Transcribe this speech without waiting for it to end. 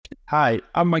Hi,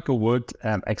 I'm Michael Wood,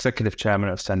 Executive Chairman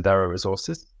of Sendero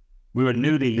Resources. We were a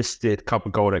newly listed copper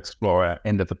gold explorer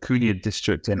in the Vicuña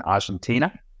district in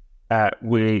Argentina.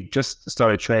 We just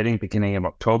started trading beginning of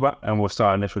October, and we'll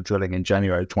start initial drilling in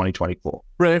January 2024.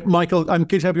 Brilliant. Michael, I'm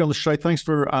good to have you on the show. Thanks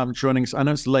for joining us. I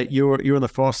know it's late. You're on the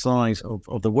far side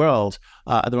of the world.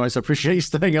 Otherwise, I appreciate you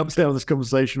staying up to have this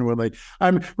conversation with me.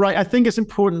 Right. I think it's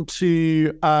important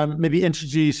to maybe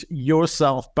introduce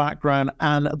yourself, background,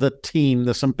 and the team.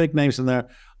 There's some big names in there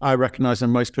I recognize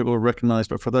and most people recognize,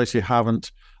 but for those who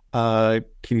haven't, can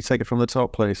you take it from the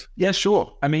top, please? Yeah,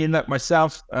 sure. I mean,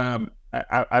 myself,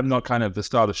 I'm not kind of the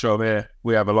star of the show here.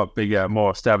 We have a lot bigger,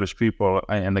 more established people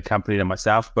in the company than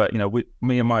myself. But,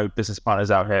 me and my business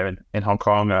partners out here in Hong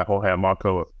Kong, Jorge and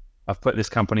Marco, have put this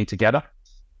company together.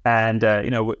 And,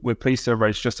 we're pleased to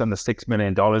raise just under $6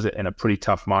 million in a pretty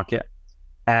tough market.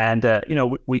 And,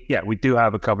 we do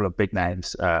have a couple of big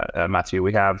names, Matthew.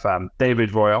 We have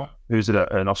David Royal, who's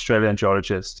an Australian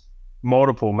geologist,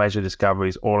 multiple major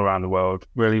discoveries all around the world,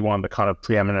 really one of the kind of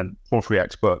preeminent porphyry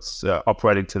experts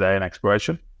operating today in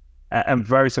exploration, and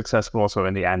very successful also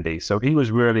in the Andes. So he was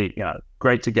really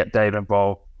great to get Dave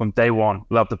involved from day one,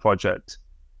 loved the project,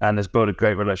 and has built a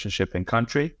great relationship in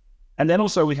country. And then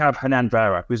also we have Hernan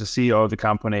Vera, who's the CEO of the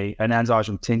company. Hernan's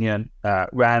Argentinian,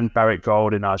 ran Barrick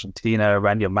Gold in Argentina,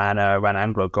 ran Yamana, ran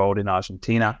Anglo Gold in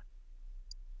Argentina.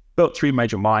 Built 3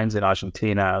 major mines in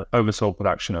Argentina, oversaw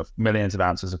production of millions of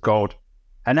ounces of gold.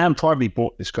 Hernan probably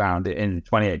bought this ground in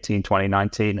 2018,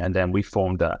 2019, and then we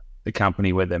formed the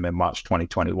company with him in March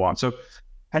 2021. So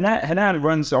Hernan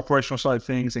runs the operational side of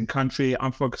things in country.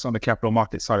 I'm focused on the capital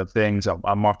market side of things, on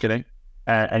marketing.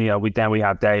 And we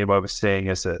have Dave overseeing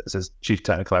as a chief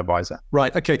technical advisor.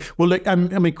 Right. Okay. Well, look, I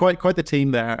mean, quite the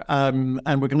team there. And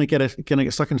we're going to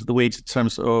get stuck into the weeds in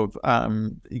terms of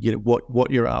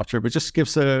what you're after. But just give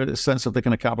us a sense of the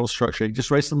kind of capital structure. You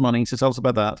just raise some money. So tell us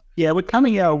about that. Yeah, we're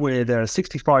coming out with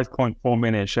 65.4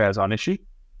 million shares on issue.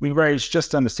 We raised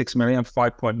just under 6 million,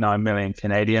 5.9 million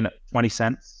Canadian at 20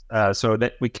 cents. So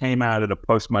that we came out at a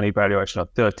post-money valuation of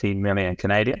 13 million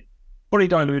Canadian. Fully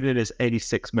diluted is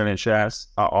 86 million shares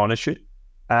on issue.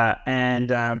 Great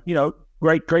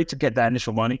to get that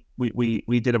initial money.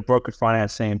 We did a brokered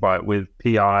financing with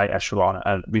PI, Echelon,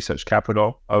 and Research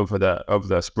Capital over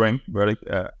the spring, really.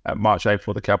 March,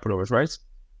 April, the capital was raised.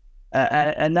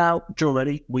 And now drill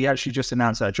ready. We actually just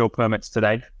announced our drill permits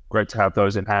today. Great to have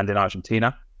those in hand in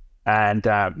Argentina. And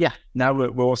now we're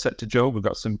all set to drill. We've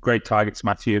got some great targets,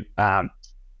 Matthew.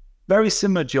 Very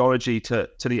similar geology to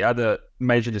the other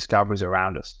major discoveries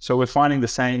around us. So we're finding the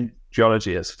same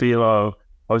geology as Filo,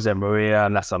 Jose Maria,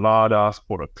 Las Aladas,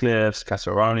 Border Cliffs,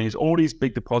 Caserones, all these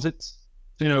big deposits.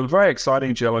 So, very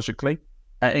exciting geologically.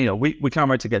 And, we can't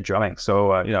wait to get drilling.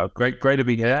 So, great to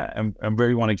be here and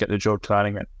really want to get the drill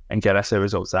turning and get assay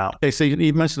results out. Okay, so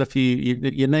you mentioned a few,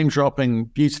 you're name dropping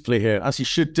beautifully here, as you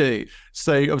should do.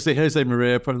 So obviously Jose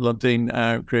Maria, probably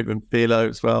Lundin, Craven, Filo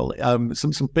as well.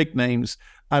 Some big names.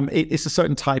 It's a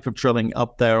certain type of drilling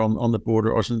up there on the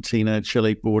border, Argentina,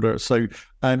 Chile border. So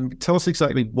tell us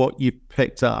exactly what you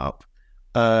picked up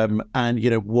and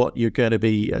what you're going to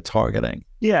be targeting.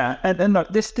 Yeah, and look,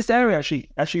 this area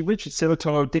actually Richard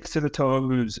Silito, Dick Silito,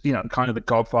 who's kind of the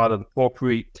godfather of the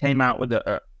porphyry, came out with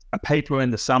a paper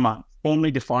in the summer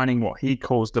formally defining what he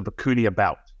calls the Vicuña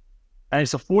belt. And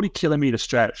it's a 40-kilometer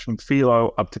stretch from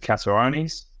Filo up to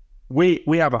Caserones. We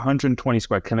have 120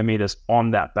 square kilometers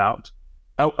on that belt.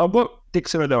 What Dick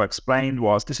Silito explained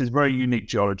was this is very unique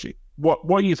geology.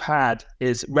 What you've had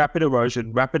is rapid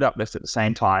erosion, rapid uplift at the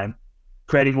same time,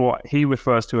 creating what he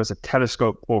refers to as a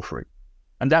telescope porphyry.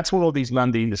 And that's what all these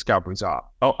Lundin discoveries are.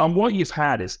 And what you've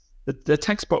had is the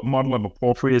textbook model of a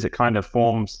porphyry is it kind of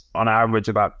forms on average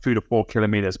about 2 to 4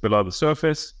 kilometers below the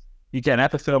surface. You get an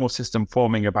epithermal system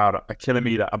forming about a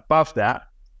kilometer above that.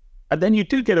 And then you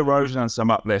do get erosion and some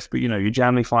uplift, but you're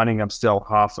generally finding them still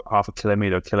half a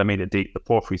kilometer deep, the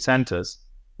porphyry centers.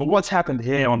 But what's happened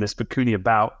here on this Vicuña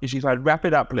belt is you've had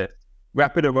rapid uplift,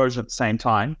 rapid erosion at the same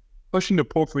time, pushing the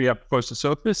porphyry up close to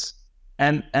surface,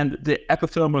 and the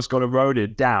epithermal has got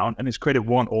eroded down and it's created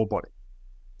one ore body.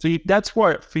 So that's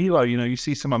why at Filo, you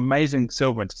see some amazing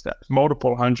silver intercepts,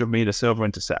 multiple 100-meter silver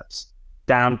intercepts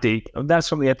down deep. And that's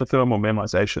from the epithermal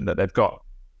mineralization that they've got,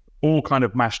 all kind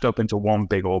of mashed up into one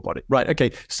big ore body. Right.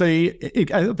 Okay. So I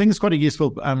think it's quite a useful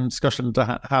discussion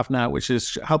to have now, which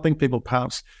is helping people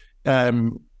perhaps,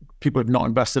 people who have not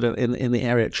invested in the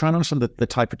area, trying to understand the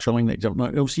type of drilling that you don't know.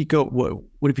 Obviously,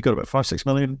 what have you got, about 5-6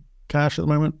 million cash at the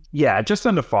moment? Yeah, just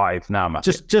under 5 now,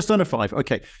 Matthew. Just under 5.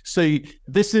 Okay. So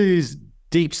this is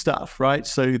deep stuff, right?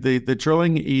 So the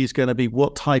drilling is going to be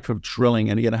what type of drilling,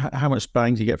 and how much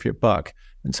bang do you get for your buck?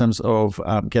 in terms of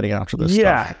getting after this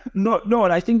Yeah, stuff? no,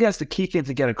 and I think that's the key thing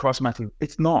to get across, Matthew.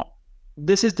 It's not.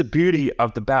 This is the beauty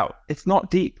of the belt. It's not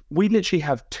deep. We literally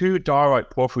have two diorite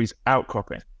porphyries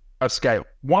outcropping of scale.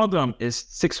 One of them is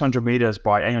 600 meters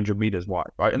by 800 meters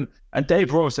wide, right? And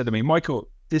Dave Rose said to me, Michael,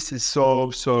 this is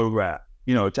so rare.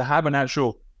 To have an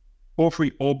actual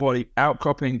porphyry ore body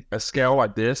outcropping a scale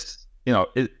like this,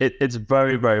 it's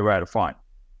very, very rare to find.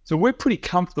 So we're pretty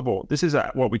comfortable. This is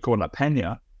what we call a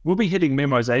pena. We'll be hitting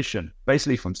mineralization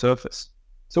basically from surface.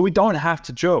 So we don't have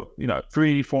to drill,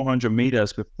 300-400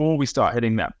 meters before we start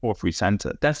hitting that porphyry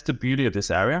center. That's the beauty of this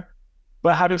area.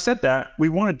 But having said that, we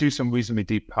want to do some reasonably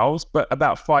deep holes, but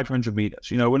about 500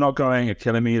 meters. We're not going a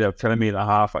kilometer and a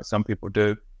half like some people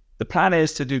do. The plan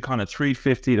is to do kind of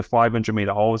 350 to 500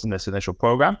 meter holes in this initial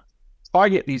program.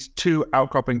 Target these two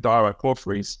outcropping diorite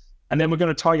porphyries, and then we're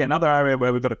going to target another area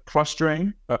where we've got a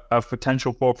clustering of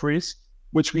potential porphyries,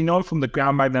 which we know from the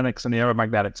ground magnetics and the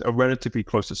aeromagnetics are relatively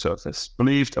close to surface.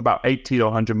 Believed about 80 to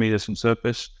 100 meters from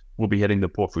surface, we'll be hitting the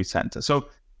porphyry center. So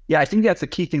yeah, I think that's the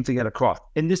key thing to get across.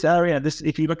 In this area,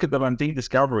 if you look at the Lundin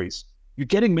discoveries, you're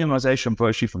getting mineralization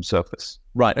virtually from surface.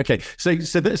 Right. Okay. So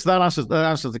that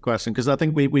answers the question, because I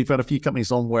think we've had a few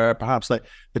companies on where perhaps the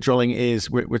drilling is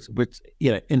with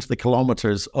into the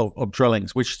kilometers of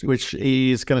drillings, which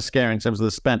is kind of scary in terms of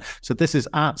the spend. So this is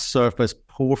at surface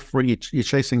porphyry. You're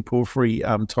chasing porphyry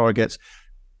targets.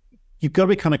 You've got to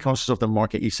be kind of conscious of the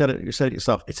market. You said it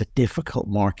yourself. It's a difficult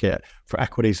market for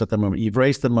equities at the moment. You've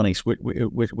raised the money,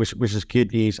 which is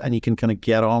good news, and you can kind of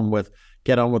get on with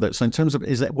it. So in terms of,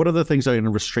 what are the things that are going to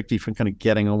restrict you from kind of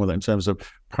getting on with it in terms of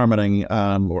permitting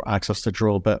or access to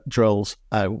drills?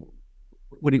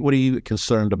 What are you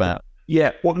concerned about?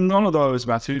 Yeah, well, none of those,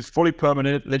 Matthew. It's fully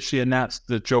permitted. Literally announced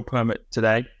the drill permit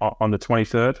today on the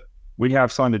 23rd. We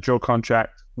have signed a drill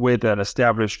contract with an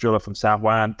established driller from South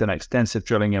Land, done extensive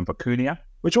drilling in Vicuña,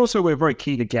 which also we're very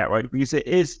keen to get, right? Because it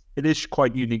is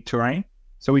quite unique terrain.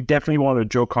 So we definitely wanted a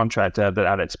drill contractor that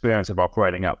had experience of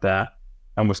operating up there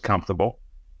and was comfortable.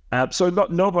 So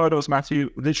no hurdles,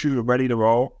 Matthew. Literally we're ready to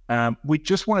roll. We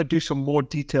just want to do some more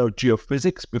detailed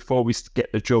geophysics before we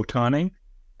get the drill turning.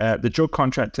 The drill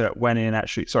contractor went in the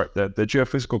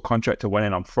geophysical contractor went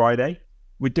in on Friday.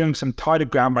 We're doing some tighter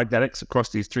ground magnetics across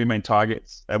these three main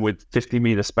targets with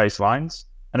 50-meter space lines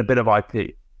and a bit of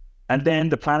IP. And then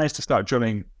the plan is to start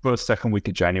drilling first, second week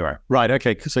of January. Right.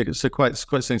 Okay. So quite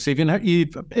soon. So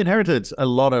you've inherited a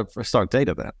lot of historic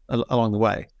data there along the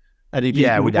way. And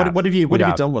what have you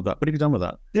done with that? What have you done with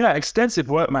that? Yeah, extensive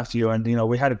work, Matthew. And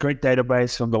we had a great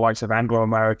database from the likes of Anglo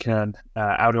American,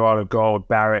 Eldorado Gold,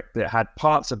 Barrick, that had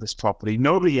parts of this property.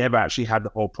 Nobody ever actually had the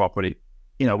whole property.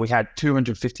 We had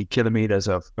 250 kilometers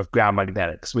of ground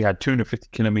magnetics. We had 250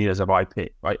 kilometers of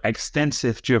IP, right?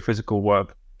 Extensive geophysical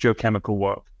work, geochemical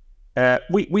work.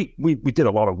 We did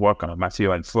a lot of work on it,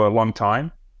 Matthew, and for a long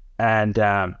time. And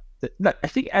I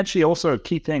think actually also a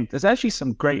key thing, there's actually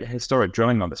some great historic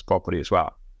drilling on this property as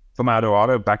well. From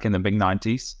Eldorado back in the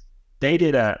mid-90s. They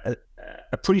did a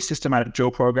pretty systematic drill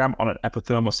program on an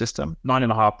epithermal system,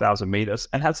 9,500 meters,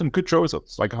 and had some good drill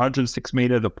results, like 106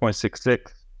 meters of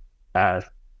 0.66.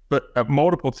 But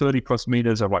multiple 30 plus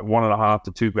meters of like 1.5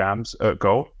 to 2 grams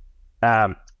gold.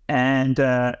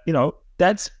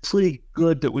 That's pretty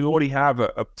good that we already have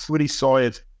a pretty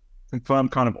solid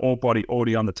confirmed kind of ore body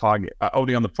already on the target,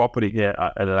 already on the property here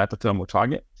at an epithermal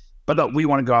target. But look, we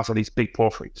want to go after these big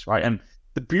porphyries, right? And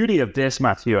the beauty of this,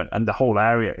 Matthew, and the whole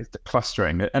area is the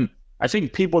clustering. And I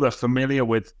think people that are familiar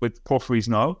with porphyries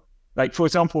know, like, for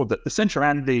example, the Central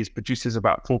Andes produces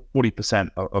about 40%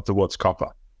 of the world's copper.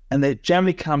 And they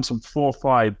generally comes from 4 or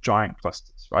 5 giant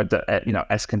clusters, right?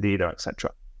 Escondido,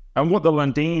 etc. And what the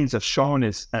Lundins have shown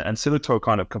is, and Silito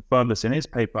kind of confirmed this in his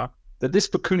paper, that this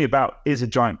Vicuña belt is a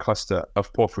giant cluster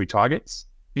of porphyry targets,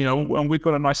 and we've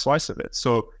got a nice slice of it.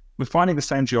 So we're finding the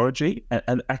same geology.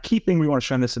 And a key thing we want to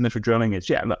show in this initial drilling is,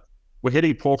 look, we're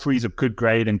hitting porphyries of good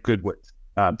grade and good width.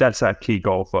 That's our key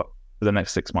goal for the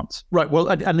next 6 months. Right. Well,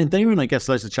 and then I guess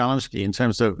there's a challenge for you in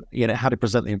terms of how to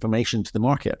present the information to the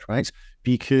market, right?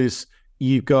 Because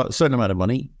you've got a certain amount of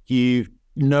money, you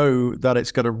know that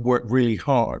it's got to work really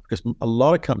hard, because a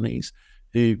lot of companies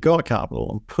who've got capital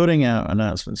and putting out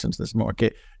announcements into this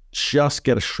market just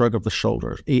get a shrug of the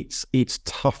shoulders. It's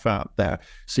tough out there.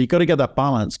 So you've got to get that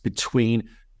balance between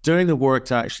doing the work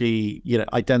to actually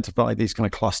identify these kind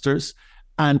of clusters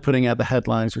and putting out the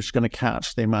headlines which are going to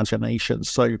catch the imagination.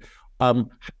 So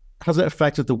has it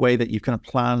affected the way that you've kind of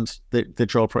planned the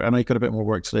drill program? I know you've got a bit more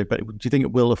work to do, but do you think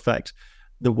it will affect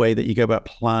the way that you go about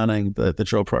planning the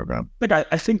drill program? Look, I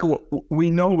think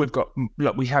we know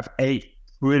we have 8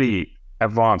 really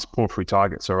advanced porphyry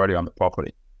targets already on the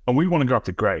property. and we want to go up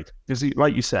to grade. Because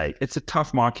like you say, it's a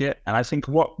tough market. And I think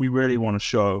what we really want to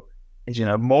show is,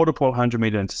 multiple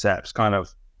 100-meter intercepts, kind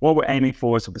of what we're aiming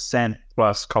for is a %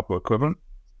 plus copper equivalent.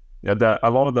 A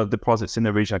lot of the deposits in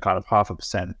the region are kind of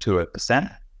 0.5% to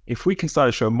 1%. If we can start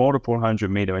to show multiple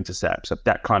 100-meter intercepts of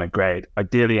that kind of grade,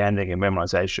 ideally ending in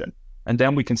mineralization, and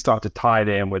then we can start to tie it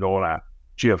in with all our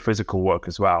geophysical work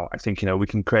as well. I think, we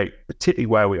can create, particularly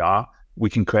where we are, we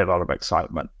can create a lot of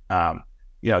excitement.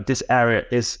 This area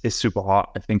is super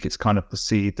hot. I think it's kind of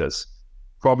perceived as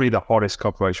probably the hottest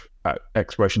copper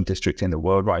exploration district in the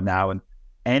world right now. And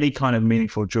any kind of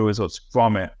meaningful drill results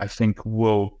from it, I think,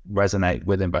 will resonate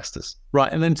with investors.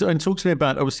 Right. And then talk to me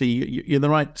about, obviously, you're in the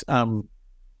right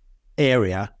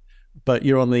area, but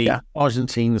you're on the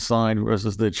Argentine side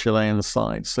versus the Chilean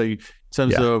side. So in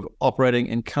terms of operating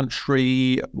in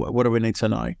country, what do we need to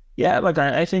know? Yeah,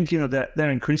 I think,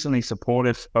 they're increasingly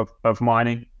supportive of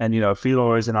mining. And,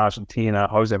 Filo is in Argentina,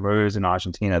 Jose Maria is in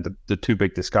Argentina. The two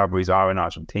big discoveries are in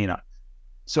Argentina.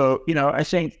 So, I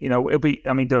think, it'll be,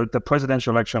 the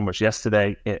presidential election was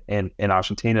yesterday in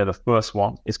Argentina, the first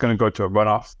one. It's going to go to a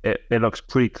runoff. It looks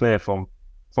pretty clear from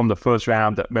the first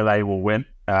round that Milei will win.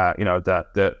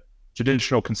 The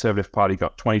traditional conservative party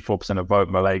got 24% of vote,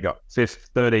 Milei got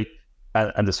 30%,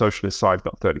 and the socialist side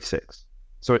got 36%.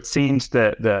 So it seems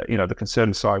that the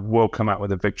conservative side will come out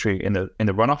with a victory in the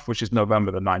runoff, which is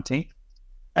November the 19th.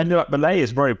 And Milei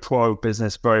is very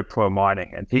pro-business, very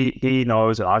pro-mining, and he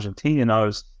knows, and Argentina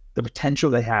knows, the potential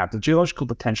they have, the geological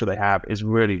potential they have is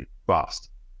really vast.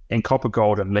 In copper,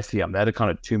 gold, and lithium, they're the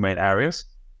kind of two main areas.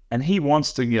 And he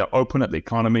wants to open up the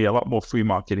economy, a lot more free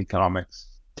market economics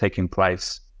taking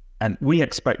place. And we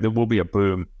expect there will be a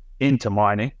boom into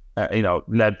mining,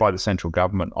 led by the central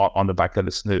government on the back of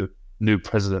this new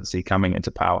presidency coming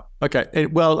into power. Okay.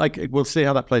 We'll see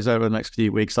how that plays out over the next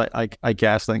few weeks. I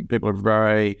think people are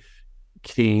very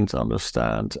keen to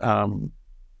understand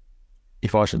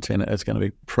if Argentina is going to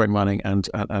be pro-mining and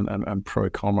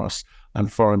pro-commerce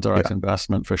and foreign direct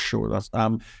investment for sure. That's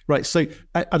right. So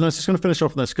I'm just going to finish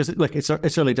off on this because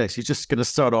it's early days. You're just going to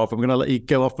start off. I'm going to let you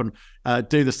go off and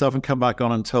do the stuff and come back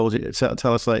on and tell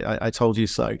us I told you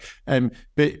so.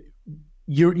 But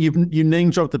you name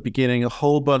dropped at the beginning a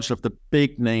whole bunch of the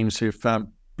big names who found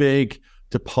big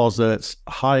deposits,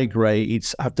 high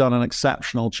grades, have done an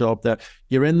exceptional job there.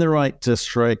 You're in the right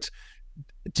district.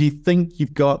 Do you think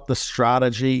you've got the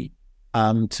strategy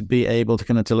to be able to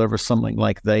kind of deliver something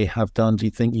like they have done? Do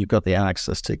you think you've got the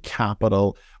access to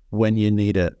capital when you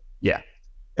need it? Yeah.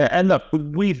 And look,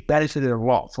 we've benefited a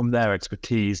lot from their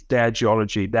expertise, their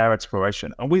geology, their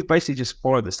exploration. And we've basically just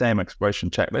followed the same exploration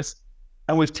checklist.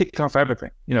 And we've ticked off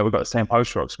everything. We've got the same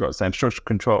host rocks, we've got the same structural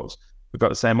controls, we've got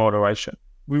the same moderation.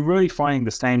 We're really finding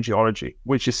the same geology,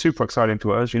 which is super exciting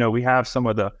to us. We have some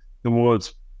of the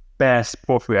world's best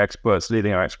porphyry experts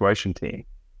leading our exploration team.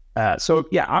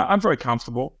 I'm very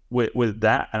comfortable with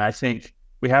that. And I think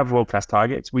we have world-class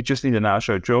targets. We just need to now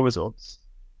show drill results.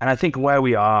 And I think where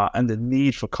we are and the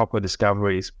need for copper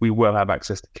discoveries, we will have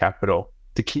access to capital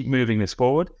to keep moving this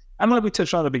forward. And like we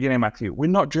touched on at the beginning, Matthew, we're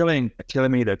not drilling a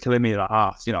kilometer and a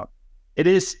half. It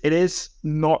is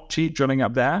not cheap drilling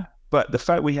up there, but the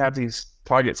fact we have these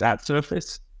targets at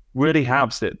surface really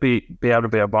helps it be able to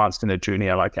be advanced in a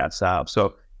junior like ourselves.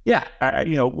 So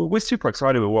we're super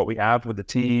excited with what we have with the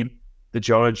team, the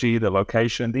geology, the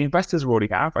location, the investors we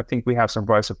already have. I think we have some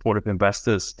very supportive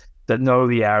investors that know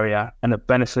the area and have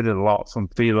benefited a lot from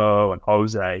Filo and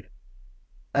Jose.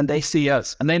 And they see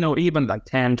us and they know even like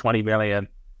 10, 20 million,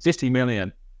 50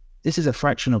 million, this is a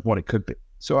fraction of what it could be.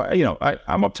 So,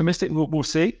 I'm optimistic. We'll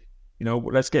see.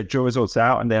 Let's get drill results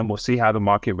out and then we'll see how the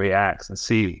market reacts and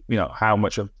see, how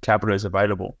much of capital is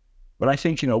available. But I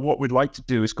think, what we'd like to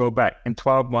do is go back in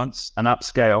 12 months and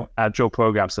upscale our drill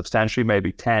program substantially,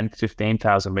 maybe 10,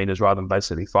 15,000 meters rather than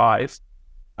basically 5.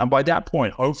 And by that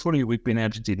point, hopefully we've been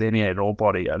able to delineate ore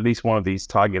body, at least one of these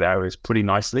target areas pretty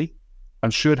nicely,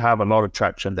 and should have a lot of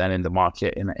traction then in the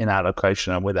market in our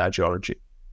location and with our geology.